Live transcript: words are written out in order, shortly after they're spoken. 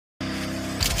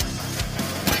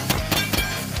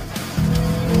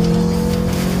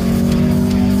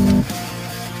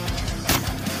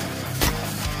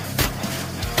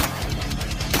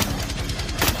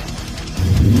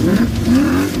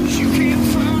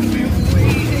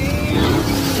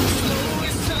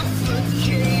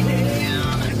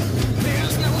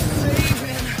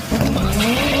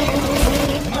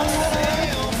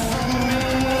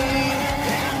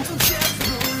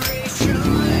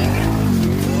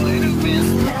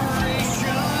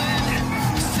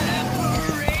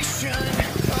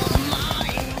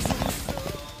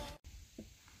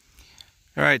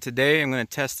Alright, today I'm going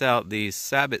to test out these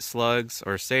Sabot Slugs,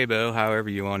 or Sabot, however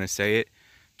you want to say it,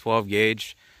 12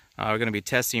 gauge. We're going to be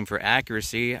testing for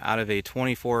accuracy out of a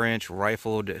 24-inch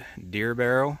rifled deer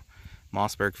barrel,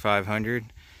 Mossberg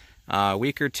 500. A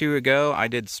week or two ago, I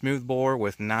did smoothbore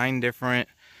with 9 different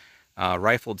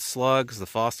rifled slugs, the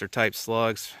Foster type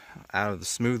slugs, out of the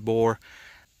smoothbore.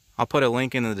 I'll put a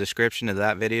link in the description to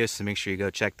that video, so make sure you go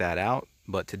check that out.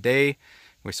 But today,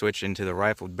 we're switching to the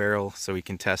rifled barrel so we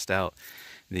can test out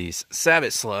these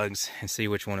Sabot Slugs and see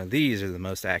which one of these are the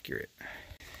most accurate.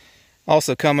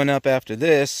 Also coming up after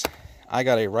this, I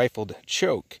got a rifled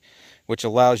choke, which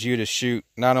allows you to shoot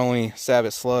not only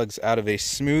Sabot Slugs out of a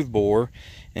smoothbore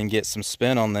and get some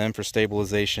spin on them for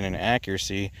stabilization and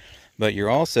accuracy, but you're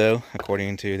also,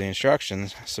 according to the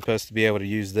instructions, supposed to be able to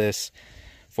use this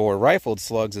for rifled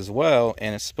slugs as well,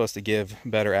 and it's supposed to give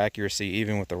better accuracy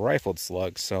even with the rifled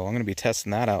slugs. So I'm going to be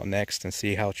testing that out next and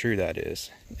see how true that is.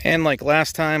 And like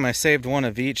last time, I saved one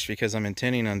of each because I'm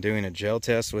intending on doing a gel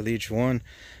test with each one.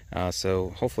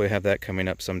 So hopefully I have that coming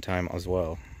up sometime as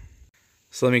well.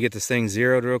 So let me get this thing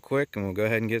zeroed real quick and we'll go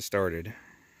ahead and get started.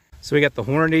 So we got the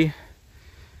Hornady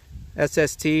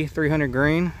SST 300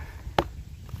 grain.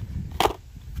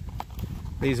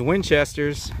 These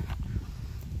Winchesters,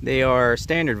 they are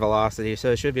standard velocity,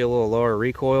 so it should be a little lower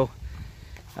recoil.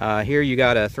 Here you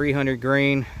got a 300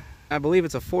 grain. I believe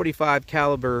it's a 45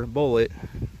 caliber bullet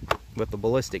with the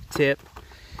ballistic tip.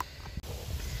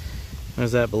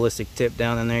 There's that ballistic tip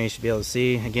down in there, you should be able to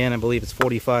see. Again, I believe it's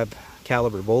 45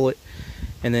 caliber bullet.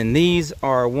 And then these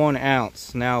are 1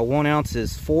 ounce. Now 1 ounce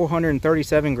is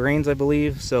 437 grains, I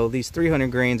believe. So these 300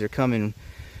 grains are coming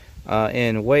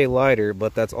in way lighter,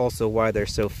 but that's also why they're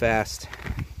so fast.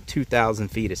 2,000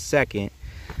 feet a second.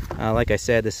 Like I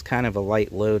said, this is kind of a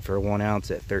light load for 1 ounce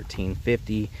at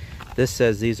 1350. This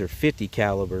says these are 50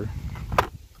 caliber.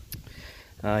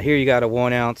 Here you got a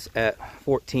 1 ounce at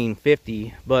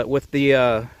 1450, but with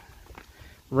the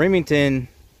Remington,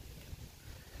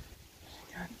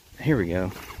 here we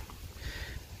go.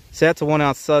 So that's a 1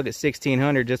 ounce slug at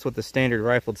 1600 just with the standard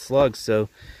rifled slugs. So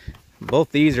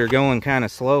both these are going kind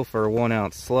of slow for a 1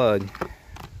 ounce slug.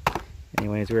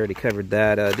 Anyways, we already covered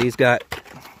that. These got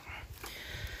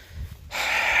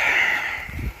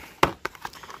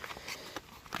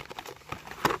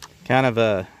kind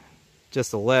of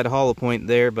just a lead hollow point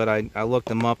there, but I looked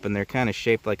them up and they're kind of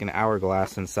shaped like an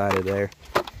hourglass inside of there.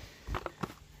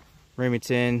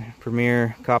 Remington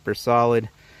Premier Copper Solid,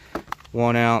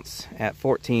 1 ounce at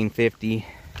 1450.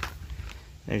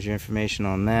 There's your information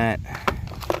on that.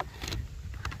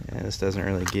 Yeah, this doesn't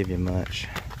really give you much.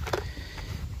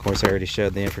 Of course, I already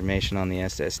showed the information on the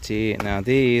SST. Now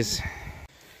these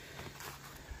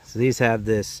have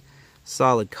this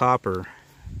solid copper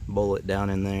bullet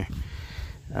down in there.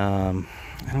 I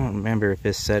don't remember if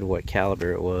this said what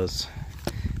caliber it was,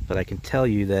 but I can tell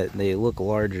you that they look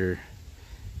larger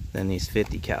than these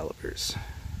 50 calibers.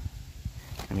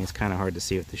 I mean, it's kind of hard to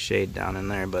see with the shade down in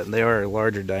there, but they are a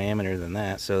larger diameter than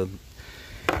that. So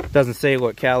it doesn't say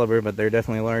what caliber, but they're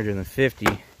definitely larger than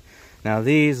 50. Now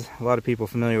these, a lot of people are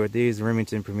familiar with these,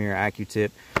 Remington Premier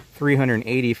accu-tip,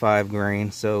 385 grain,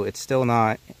 so it's still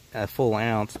not a full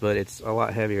ounce, but it's a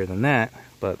lot heavier than that,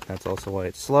 but that's also why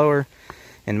it's slower.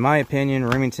 In my opinion,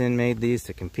 Remington made these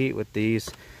to compete with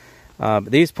these, but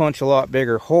these punch a lot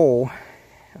bigger hole.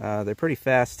 They're pretty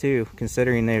fast too,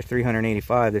 considering they're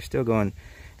 385, they're still going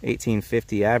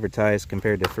 1850 advertised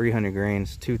compared to 300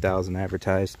 grains, 2000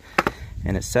 advertised,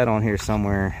 and it's set on here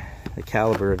somewhere, the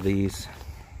caliber of these,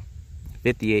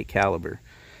 58 caliber.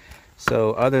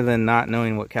 So other than not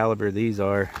knowing what caliber these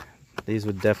are, these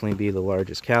would definitely be the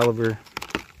largest caliber.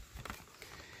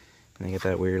 And they get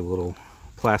that weird little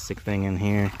plastic thing in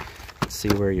here. Let's see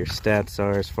where your stats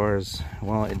are as far as,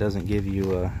 well, it doesn't give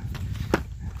you a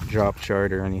drop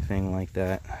chart or anything like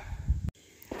that.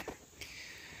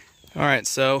 Alright,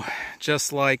 so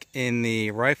just like in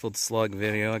the rifled slug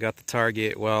video, I got the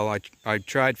target, well, I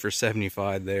tried for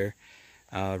 75 there.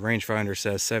 Rangefinder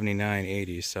says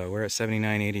 79-80, so we're at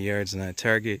 79-80 yards in that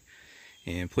target.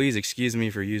 And please excuse me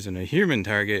for using a human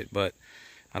target, but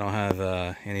I don't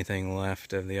have anything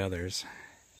left of the others.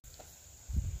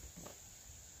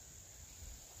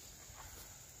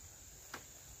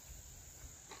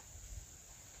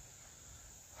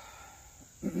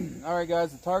 Alright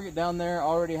guys, the target down there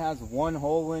already has 1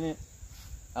 hole in it,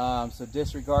 so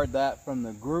disregard that from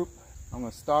the group. I'm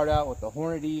going to start out with the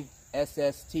Hornady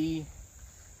SST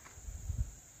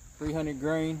 300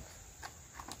 grain,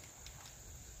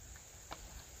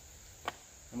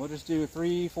 and we'll just do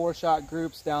 3-4 shot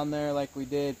groups down there like we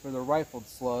did for the rifled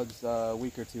slugs a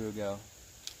week or two ago.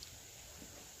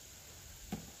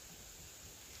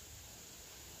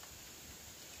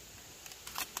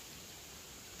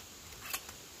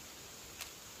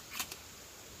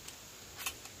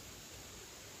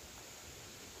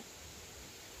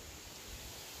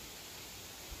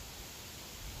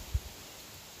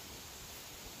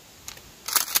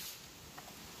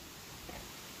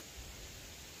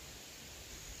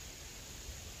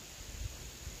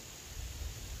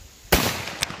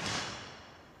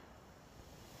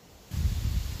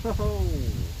 Oh.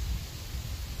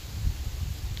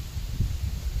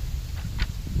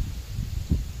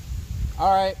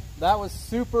 Alright, that was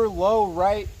super low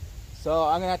right, so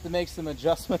I'm going to have to make some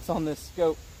adjustments on this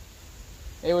scope.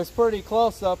 It was pretty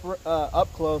close up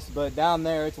close, but down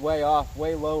there it's way off,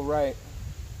 way low right.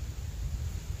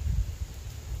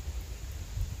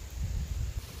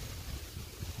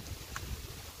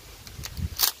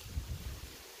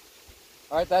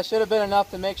 Alright, that should have been enough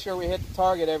to make sure we hit the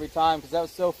target every time, because that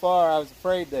was so far I was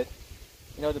afraid that,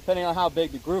 you know, depending on how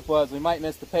big the group was, we might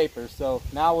miss the paper. So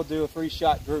now we'll do a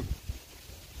 3-shot group.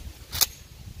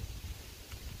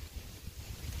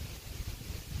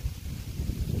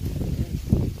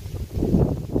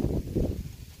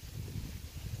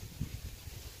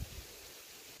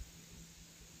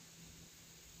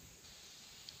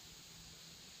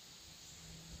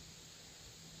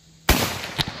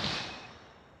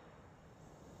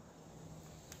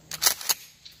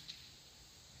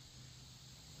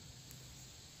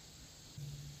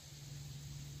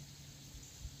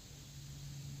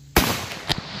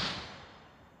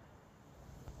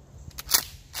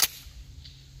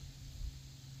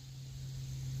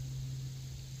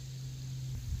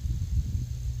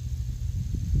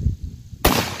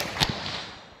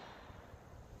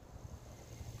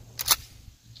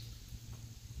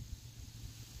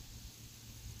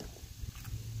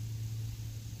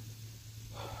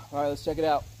 All right, let's check it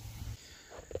out.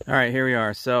 All right, here we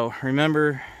are. So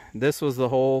remember, this was the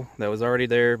hole that was already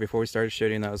there before we started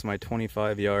shooting. That was my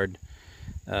 25-yard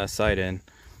sight in,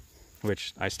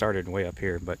 which I started way up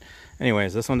here. But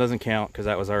anyways, this one doesn't count because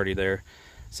that was already there.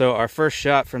 So our first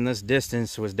shot from this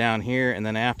distance was down here, and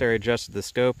then after I adjusted the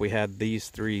scope, we had these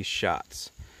 3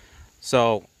 shots.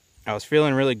 So I was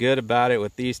feeling really good about it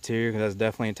with these two, because that's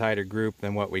definitely a tighter group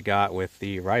than what we got with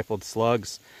the rifled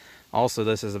slugs. Also,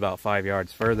 this is about 5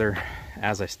 yards further,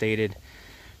 as I stated.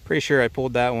 Pretty sure I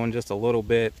pulled that one just a little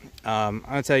bit. I'm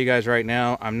gonna tell you guys right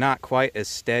now, I'm not quite as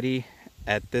steady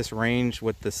at this range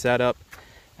with the setup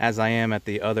as I am at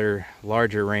the other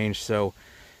larger range. So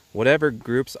whatever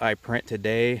groups I print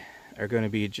today are going to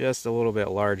be just a little bit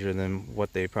larger than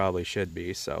what they probably should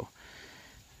be. So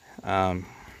I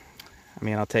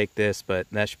mean, I'll take this, but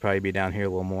that should probably be down here a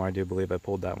little more. I do believe I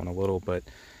pulled that one a little, but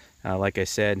like I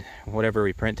said, whatever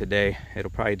we print today, it'll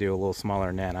probably do a little smaller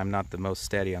than that. I'm not the most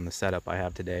steady on the setup I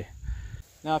have today.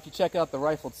 Now, if you check out the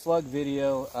rifled slug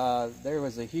video, there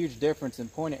was a huge difference in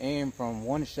point of aim from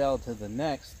one shell to the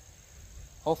next.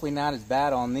 Hopefully not as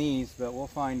bad on these, but we'll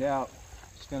find out.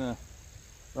 Just gonna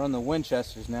run the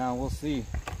Winchesters now, we'll see.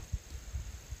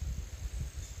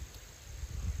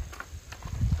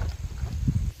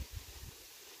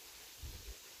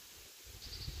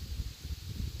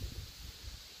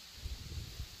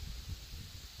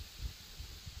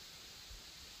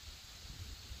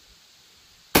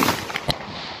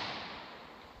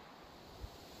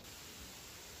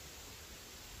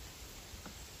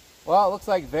 Well, it looks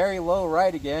like very low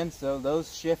right again, so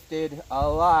those shifted a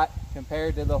lot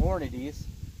compared to the Hornady's.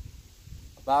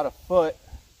 About a foot.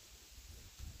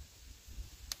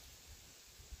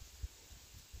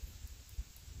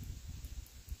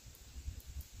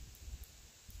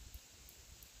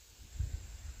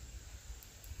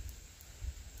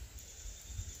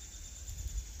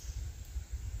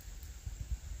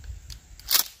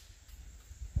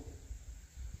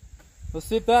 Let's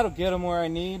see if that'll get them where I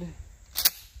need.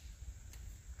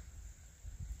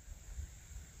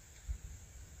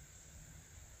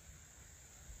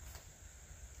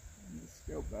 Let's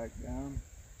go back down.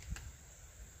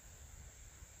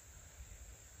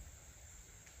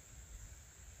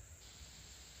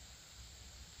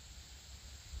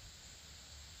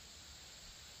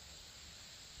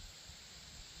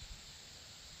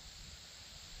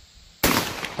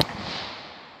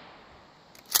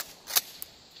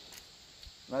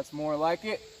 That's more like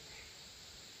it.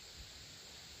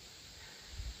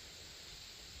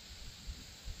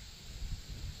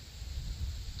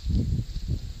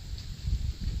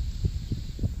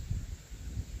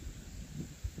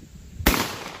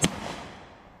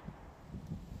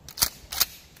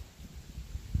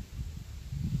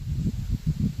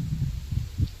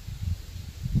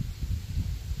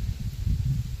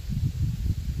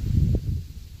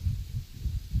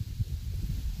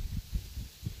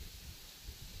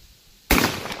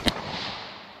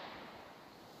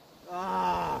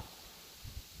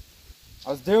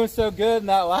 I was doing so good, and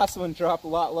that last one dropped a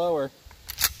lot lower.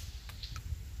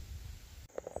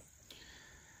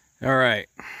 All right,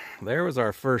 there was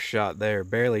our first shot there.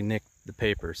 Barely nicked the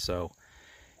paper. So,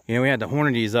 you know, we had the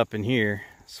Hornady's up in here,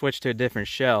 switched to a different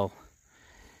shell,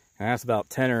 and that's about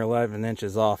 10 or 11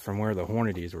 inches off from where the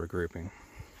Hornady's were grouping.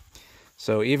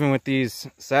 So even with these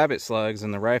Sabot slugs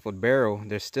and the rifled barrel,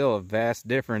 there's still a vast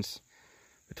difference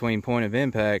between point of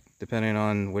impact depending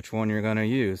on which one you're going to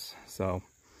use. So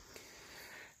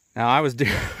now I was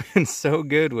doing so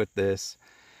good with this.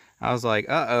 I was like,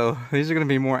 uh-oh, these are going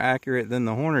to be more accurate than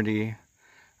the Hornady.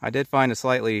 I did find a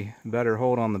slightly better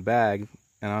hold on the bag,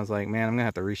 and I was like, man, I'm going to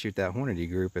have to reshoot that Hornady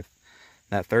group if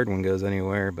that third one goes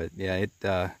anywhere. But yeah,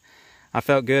 I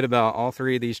felt good about all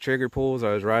three of these trigger pulls. I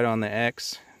was right on the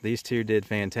X. These two did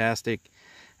fantastic,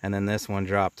 and then this one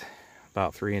dropped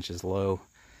about 3 inches low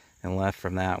and left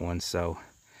from that one. So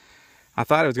I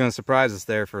thought it was going to surprise us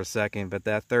there for a second, but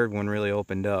that third one really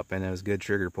opened up, and it was good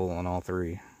trigger pull on all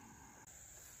three.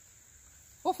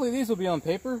 Hopefully these will be on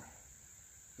paper.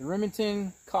 The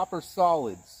Remington copper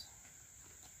solids.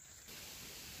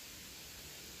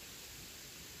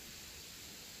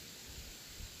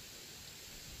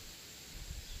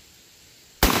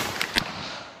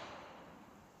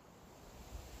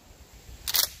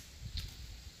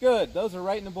 Good, those are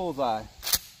right in the bullseye.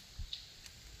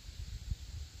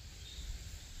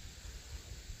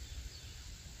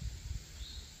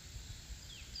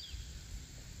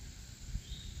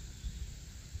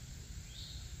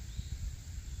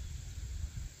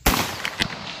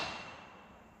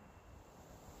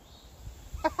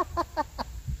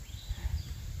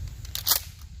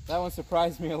 That one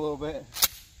surprised me a little bit.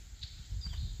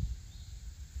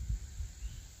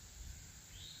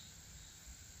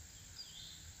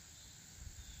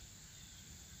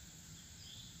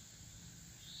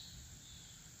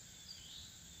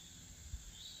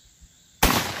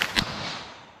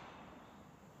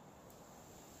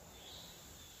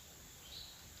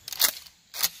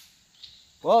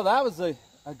 Well, that was a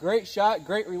great shot,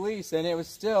 great release, and it was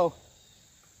still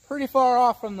pretty far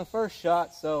off from the first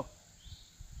shot, so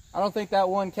I don't think that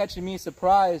one catching me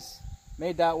surprise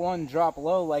made that one drop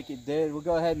low like it did. We'll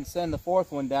go ahead and send the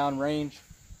fourth one down range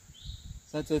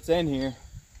since it's in here.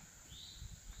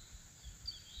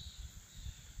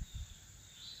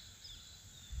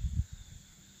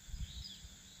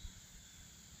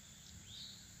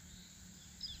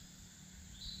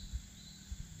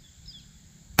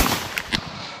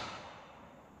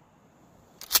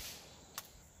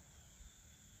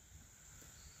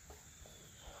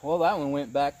 Well, that one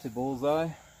went back to bullseye.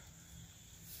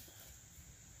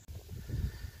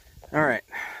 Alright,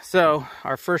 so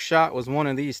our first shot was one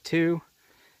of these two.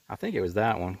 I think it was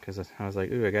that one, because I was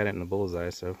like, ooh, I got it in the bullseye.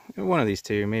 So one of these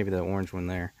two, maybe the orange one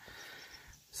there.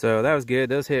 So that was good.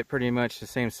 Those hit pretty much the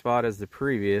same spot as the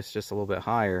previous, just a little bit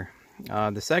higher.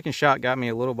 The second shot got me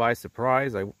a little by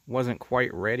surprise. I wasn't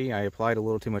quite ready. I applied a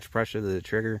little too much pressure to the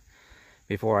trigger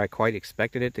before I quite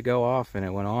expected it to go off, and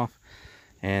it went off.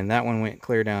 And that one went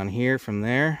clear down here from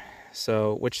there,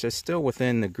 so which is still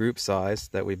within the group size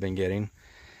that we've been getting.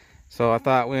 So I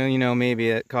thought, well, you know,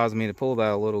 maybe it caused me to pull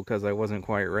that a little because I wasn't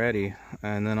quite ready.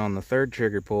 And then on the third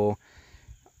trigger pull,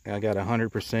 I got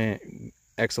 100%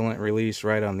 excellent release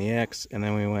right on the X, and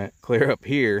then we went clear up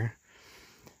here.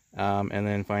 And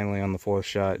then finally on the fourth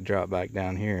shot, it dropped back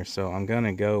down here. So I'm going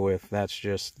to go with that's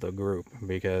just the group,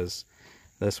 because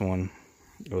this one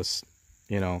was,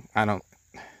 you know,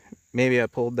 maybe I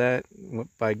pulled that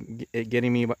by it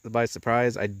getting me by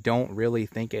surprise. I don't really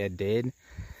think it did,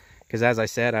 because as I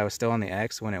said, I was still on the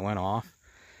X when it went off.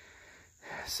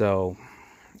 So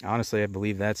honestly, I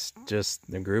believe that's just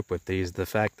the group with these. The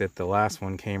fact that the last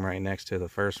one came right next to the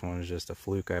first one is just a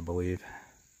fluke, I believe.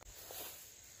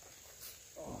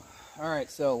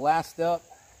 Alright, so last up,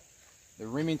 the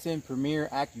Remington Premier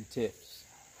accu-tips.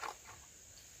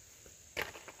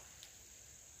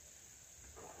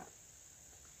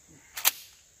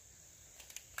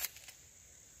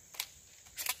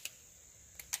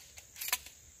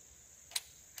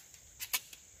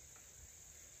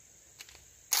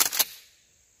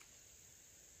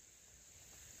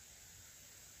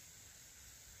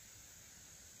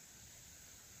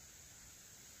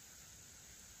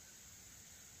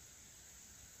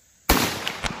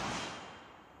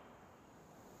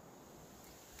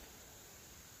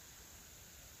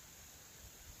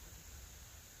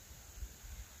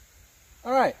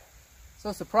 Alright,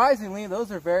 so surprisingly,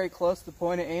 those are very close to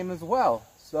point of aim as well.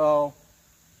 So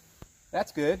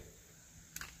that's good.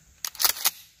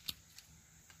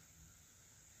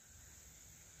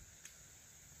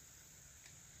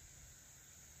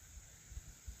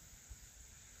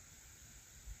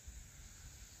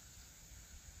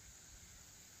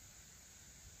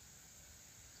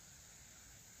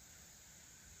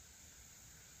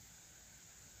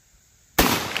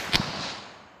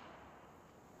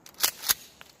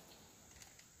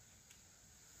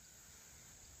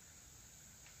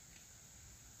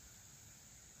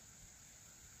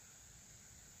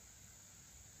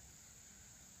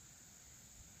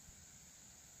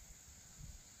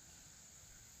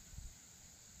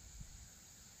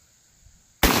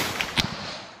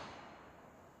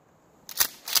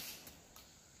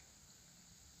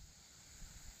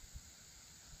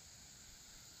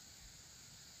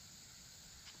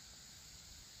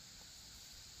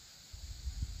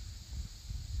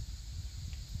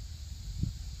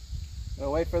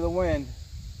 We'll wait for the wind.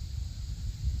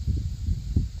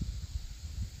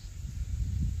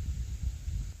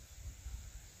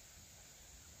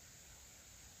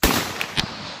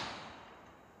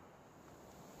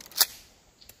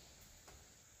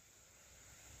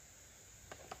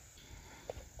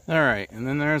 Alright, and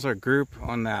then there's our group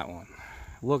on that one.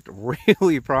 Looked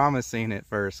really promising at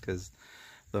first because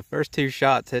the first two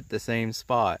shots hit the same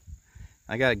spot.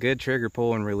 I got a good trigger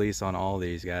pull and release on all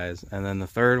these guys. And then the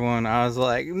third one, I was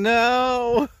like,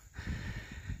 no!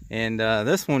 And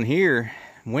this one here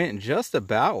went just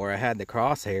about where I had the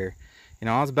crosshair. You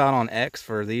know, I was about on X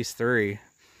for these three.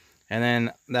 And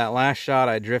then that last shot,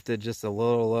 I drifted just a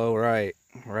little low right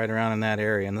around in that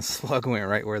area. And the slug went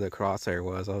right where the crosshair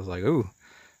was. I was like, ooh.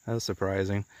 That was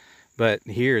surprising. But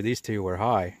here, these two were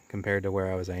high compared to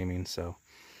where I was aiming. So,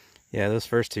 yeah, those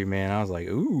first two, man, I was like,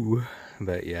 ooh.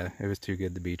 But, yeah, it was too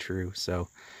good to be true. So,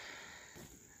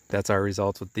 that's our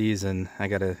results with these. And I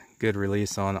got a good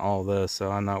release on all those.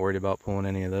 So, I'm not worried about pulling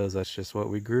any of those. That's just what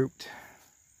we grouped.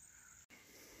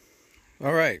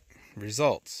 All right,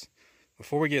 results.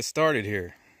 Before we get started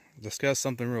here, discuss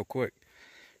something real quick.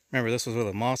 Remember, this was with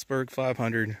a Mossberg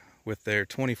 500 with their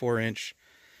 24-inch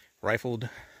rifled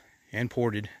and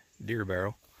ported deer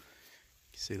barrel.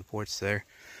 You can see the ports there.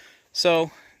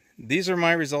 So these are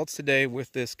my results today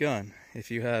with this gun. If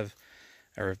you have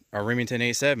a Remington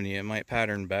 870, it might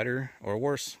pattern better or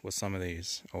worse with some of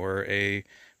these, or a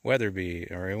Weatherby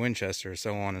or a Winchester,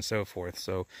 so on and so forth.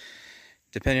 So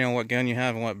depending on what gun you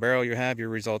have and what barrel you have, your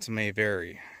results may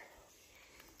vary.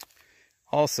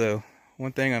 Also,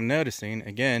 one thing I'm noticing,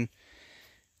 again,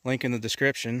 link in the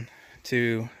description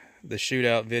to the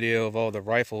shootout video of all the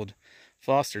rifled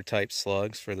Foster type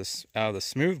slugs for this out of the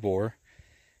smoothbore.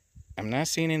 I'm not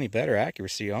seeing any better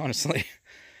accuracy, honestly.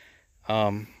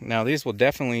 Now these will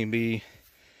definitely be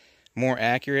more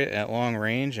accurate at long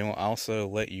range and will also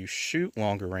let you shoot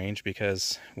longer range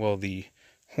because, well, the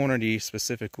Hornady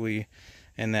specifically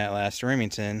and that last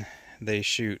Remington, they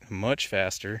shoot much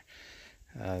faster.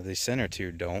 The center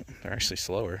two don't. They're actually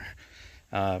slower.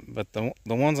 But the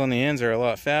ones on the ends are a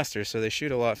lot faster, so they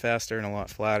shoot a lot faster and a lot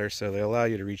flatter, so they allow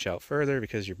you to reach out further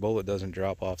because your bullet doesn't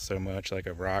drop off so much like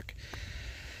a rock.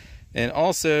 And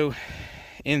also,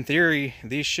 in theory,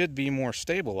 these should be more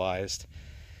stabilized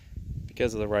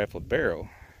because of the rifled barrel.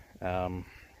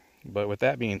 But with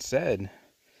that being said,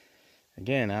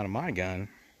 again, out of my gun,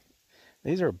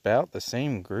 these are about the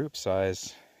same group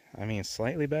size. I mean,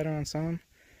 slightly better on some.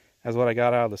 That's what I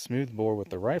got out of the smoothbore with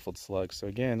the rifled slug. So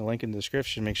again, the link in the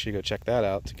description, make sure you go check that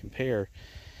out to compare.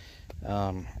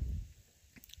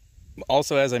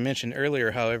 Also, as I mentioned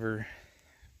earlier, however,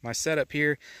 my setup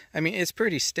here, I mean, it's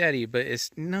pretty steady, but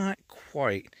it's not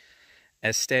quite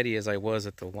as steady as I was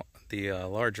at the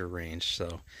larger range.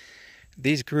 So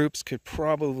these groups could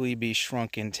probably be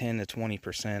shrunk in 10 to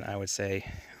 20%, I would say.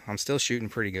 I'm still shooting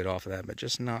pretty good off of that, but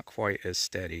just not quite as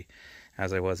steady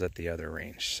as I was at the other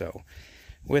range. So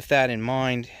with that in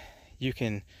mind, you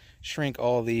can shrink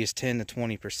all these 10 to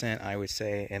 20%, I would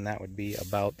say, and that would be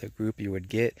about the group you would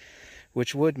get,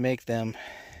 which would make them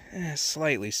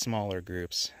slightly smaller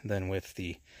groups than with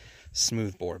the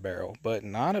smoothbore barrel, but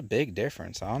not a big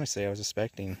difference. Honestly, I was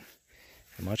expecting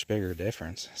a much bigger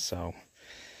difference. So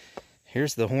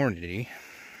here's the Hornady,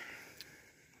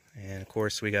 and of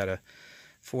course we got a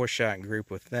 4-shot group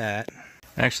with that.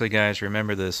 Actually, guys,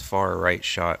 remember this far right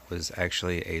shot was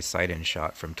actually a sight-in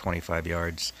shot from 25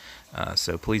 yards.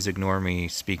 So please ignore me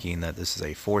speaking that this is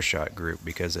a 4-shot group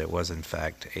because it was in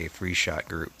fact a 3-shot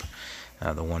group.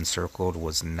 The one circled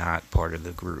was not part of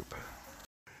the group.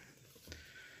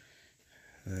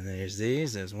 And there's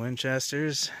there's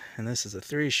Winchesters, and this is a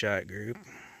 3-shot group,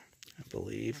 I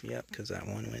believe. Yep, because that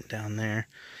one went down there.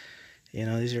 You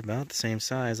know, these are about the same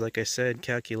size. Like I said,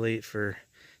 calculate for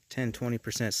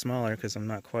 10-20% smaller because I'm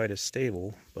not quite as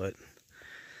stable, but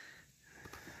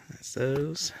that's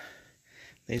those.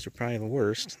 These were probably the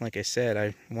worst. Like I said,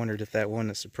 I wondered if that one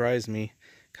that surprised me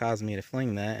caused me to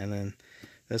fling that, and then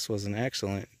this was an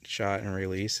excellent shot and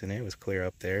release, and it was clear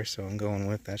up there, so I'm going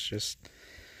with that's just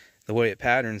the way it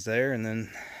patterns there. And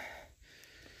then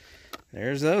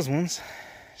there's those ones.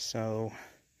 So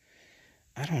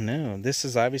I don't know. This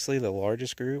is obviously the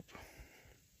largest group.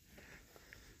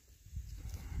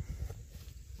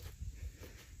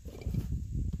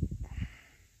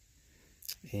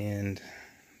 And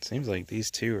it seems like these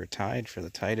two are tied for the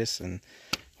tightest, and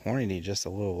Hornady just a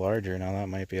little larger. Now that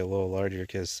might be a little larger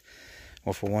because,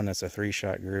 well, for one, that's a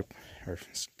 3-shot group, or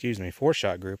excuse me,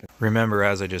 4-shot group. Remember,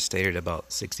 as I just stated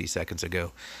about 60 seconds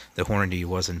ago, the Hornady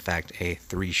was in fact a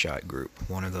 3-shot group.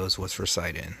 One of those was for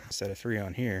sight-in. Instead of 3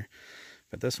 on here,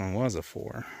 but this one was a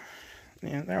 4.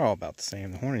 yeah, they're all about the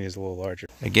same. The Hornady is a little larger.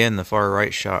 Again, the far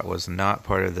right shot was not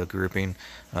part of the grouping.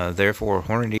 Therefore,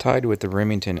 Hornady tied with the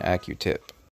Remington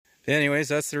accu-tip. Anyways,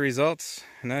 that's the results.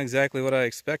 Not exactly what I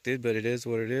expected, but it is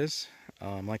what it is.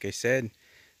 Like I said,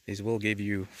 these will give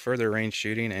you further range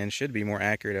shooting and should be more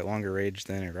accurate at longer range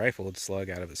than a rifled slug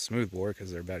out of a smoothbore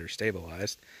because they're better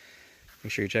stabilized.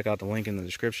 Make sure you check out the link in the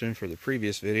description for the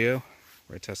previous video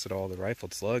where I tested all the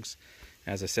rifled slugs.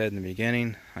 As I said in the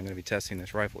beginning, I'm going to be testing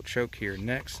this rifled choke here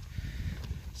next,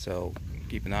 so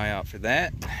keep an eye out for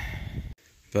that.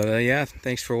 But yeah,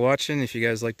 thanks for watching. If you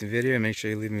guys liked the video, make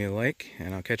sure you leave me a like,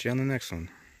 and I'll catch you on the next one.